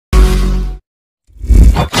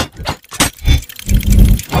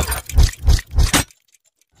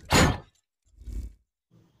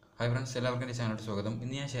Hi friends, എല്ലാവർക്കും എൻ്റെ ചാനലിൽ സ്വാഗതം.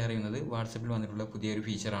 ഇന്ന് ഞാൻ ഷെയർ ചെയ്യുന്നത് വാട്സപ്പിൽ വന്നിട്ടുള്ള പുതിയൊരു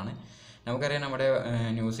ഫീച്ചറാണ്. നമുക്കറിയാം, നമ്മുടെ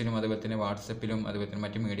ന്യൂസിലും അതുപോലെ തന്നെ വാട്സപ്പിലും അതുപോലെ തന്നെ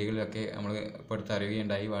മറ്റ് മീഡിയകളിലൊക്കെ നമ്മൾ ഇപ്പോൾ അടുത്ത്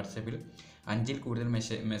അറിയുകയുണ്ടായി, വാട്സപ്പിൽ 5-ൽ കൂടുതൽ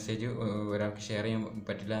മെസ്സേജ് ഒരാൾക്ക് ഷെയർ ചെയ്യാൻ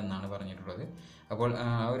പറ്റില്ല എന്നാണ് പറഞ്ഞിട്ടുള്ളത്. അപ്പോൾ ആ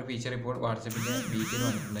ഒരു ഫീച്ചർ ഇപ്പോൾ വാട്സപ്പിൻ്റെ ബീറ്റയിൽ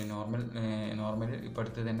വന്നിട്ടുണ്ട്. നോർമൽ ഇപ്പോൾ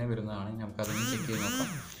അടുത്ത് തന്നെ വരുന്നതാണ്. നമുക്കതൊന്ന് ചെക്ക് ചെയ്ത് നോക്കാം.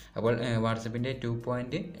 അപ്പോൾ വാട്സപ്പിൻ്റെ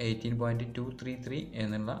 2.18.233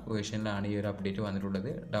 എന്നുള്ള വേർഷനിലാണ് ഈ ഒരു അപ്ഡേറ്റ്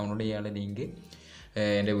വന്നിട്ടുള്ളത്. ഡൗൺലോഡ് ചെയ്യാനുള്ള ലിങ്ക്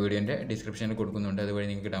എൻ്റെ വീഡിയോൻ്റെ ഡിസ്ക്രിപ്ഷനിൽ കൊടുക്കുന്നുണ്ട്. അതുവഴി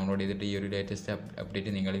നിങ്ങൾക്ക് ഡൗൺലോഡ് ചെയ്തിട്ട് ഈ ഒരു ലേറ്റസ്റ്റ്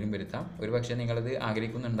അപ്ഡേറ്റ് നിങ്ങളിലും വരുത്താം. ഒരു പക്ഷേ നിങ്ങളത്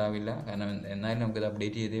ആഗ്രഹിക്കുന്നുണ്ടാവില്ല, കാരണം എന്നാലും നമുക്കത്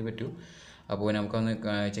അപ്ഡേറ്റ് ചെയ്തേ പറ്റൂ. അപ്പോൾ നമുക്കൊന്ന്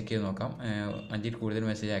ചെക്ക് ചെയ്ത് നോക്കാം. 5-ൽ കൂടുതൽ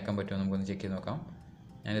മെസ്സേജ് അയക്കാൻ പറ്റുമോ നമുക്കൊന്ന് ചെക്ക് ചെയ്ത് നോക്കാം.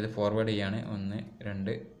 ഞാനിത് ഫോർവേഡ് ചെയ്യാണ്. 1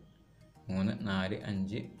 2 3 4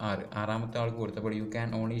 5 6 ആറാമത്തെ ആൾക്ക് കൊടുത്തപ്പോൾ you can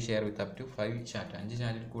only share with up to 5 chat. 5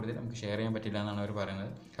 ചാറ്റിൽ കൂടുതൽ നമുക്ക് ഷെയർ ചെയ്യാൻ പറ്റില്ല എന്നാണ് അവർ പറയുന്നത്.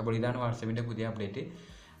 അപ്പോൾ ഇതാണ് വാട്സപ്പിൻ്റെ പുതിയ അപ്ഡേറ്റ്.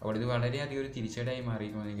 അപ്പോൾ ഇത് വളരെയധികം ഒരു തിരിച്ചടിയായി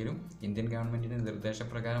മാറിയിരിക്കുമെങ്കിലും ഇന്ത്യൻ ഗവൺമെൻറ്റിൻ്റെ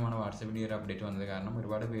നിർദ്ദേശപ്രകാരമാണ് വാട്സപ്പിൻ്റെ ഈ ഒരു അപ്ഡേറ്റ് വന്നത്. കാരണം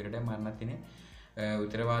ഒരുപാട് പേരുടെ മരണത്തിന്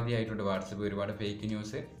ഉത്തരവാദിയായിട്ടുണ്ട് വാട്സപ്പ്. ഒരുപാട് ഫേക്ക്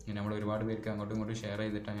ന്യൂസ് നമ്മൾ ഒരുപാട് പേർക്ക് അങ്ങോട്ടും ഇങ്ങോട്ടും ഷെയർ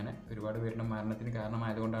ചെയ്തിട്ട് അങ്ങനെ ഒരുപാട് പേരുടെ മരണത്തിന്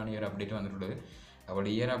കാരണമായതുകൊണ്ടാണ് ഈ ഒരു അപ്ഡേറ്റ് വന്നിട്ടുള്ളത്. അപ്പോൾ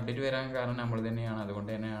ഈ ഒരു അപ്ഡേറ്റ് വരാൻ കാരണം നമ്മൾ തന്നെയാണ്.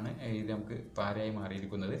 അതുകൊണ്ട് തന്നെയാണ് ഇത് നമുക്ക് പാരയായി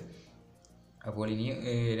മാറിയിരിക്കുന്നത്. അപ്പോൾ ഇനി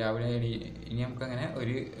നമുക്കങ്ങനെ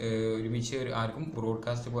ഒരുമിച്ച് ആർക്കും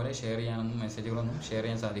ബ്രോഡ്കാസ്റ്റ് പോലെ ഷെയർ ചെയ്യാനൊന്നും മെസ്സേജുകളൊന്നും ഷെയർ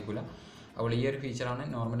ചെയ്യാൻ സാധിക്കില്ല. അപ്പോൾ ഈ ഒരു ഫീച്ചറാണ്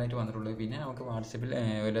നോർമലായിട്ട് വന്നിട്ടുള്ളത്. പിന്നെ നമുക്ക് വാട്സപ്പിൽ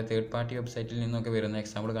വല്ല തേർഡ് പാർട്ടി വെബ്സൈറ്റിൽ നിന്നൊക്കെ വരുന്ന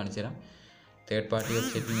എക്സാമ്പിൾ കാണിച്ചു തരാം. തേർഡ് പാർട്ടി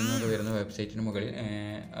വെബ്സൈറ്റിൽ നിന്നൊക്കെ വരുന്ന വെബ്സൈറ്റിന് മുകളിൽ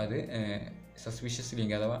അത് സസ്പീഷ്യസ്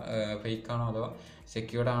ലിങ്ക് അഥവാ ഫേക്കാണോ അഥവാ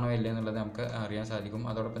സെക്യൂർഡ് ആണോ അല്ലേ എന്നുള്ളത് നമുക്ക് അറിയാൻ സാധിക്കും.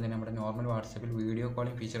 അതോടൊപ്പം തന്നെ നമ്മുടെ നോർമൽ വാട്സപ്പിൽ വീഡിയോ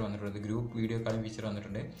കോളിംഗ് ഫീച്ചർ വന്നിട്ടുണ്ട്. ഗ്രൂപ്പ് വീഡിയോ കോളിംഗ് ഫീച്ചർ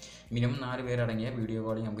വന്നിട്ടുണ്ട്. മിനിമം 4 പേരടങ്ങിയ വീഡിയോ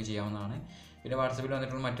കോളിംഗ് നമുക്ക് ചെയ്യാവുന്നതാണ്. പിന്നെ വാട്സപ്പിൽ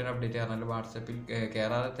വന്നിട്ടുള്ള മറ്റൊരു അപ്ഡേറ്റ് പറഞ്ഞാൽ വാട്സപ്പിൽ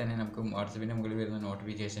കയറാതെ തന്നെ നമുക്ക് വാട്സപ്പിൻ്റെ മുകളിൽ വരുന്ന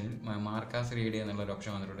നോട്ടിഫിക്കേഷനിൽ മാർക്കാസ് റീഡ് എന്നുള്ളൊരു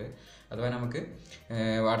ഓപ്ഷൻ വന്നിട്ടുണ്ട്. അഥവാ നമുക്ക്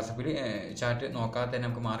വാട്സപ്പിൽ ചാറ്റ് നോക്കാതെ തന്നെ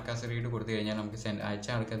നമുക്ക് മാർക്കാസ് റീഡ് കൊടുത്തു കഴിഞ്ഞാൽ നമുക്ക് അയച്ച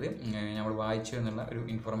ആൾക്കത് നമ്മൾ വായിച്ചു എന്നുള്ള ഒരു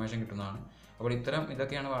ഇൻഫർമേഷൻ കിട്ടുന്നതാണ്. അപ്പോൾ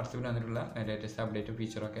ഇതൊക്കെയാണ് വാട്സപ്പിൽ വന്നിട്ടുള്ള ലേറ്റസ്റ്റ് അപ്ഡേറ്റ്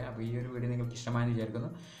ഫീച്ചറൊക്കെ. അപ്പോൾ ഈ ഒരു വീഡിയോ നിങ്ങൾക്ക് ഇഷ്ടമായെന്ന് വിചാരിക്കുന്നു.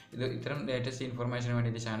 ഇത്തരം ലേറ്റസ്റ്റ് ഇൻഫർമേഷന്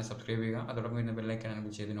വേണ്ടിയിട്ട് ചാനൽ സബ്സ്ക്രൈബ് ചെയ്യുക. അതോടൊപ്പം വരുന്ന ബെല്ലൈക്കൺ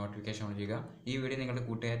എനേബിൾ ചെയ്ത് നോട്ടിഫിക്കേഷൻ ഓൺ ചെയ്യുക. ഈ വീഡിയോ നിങ്ങളുടെ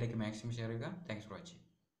കൂട്ടുകാരിലേക്ക് മാക്സിമം ഷെയർ ചെയ്യുക. Thanks for watching.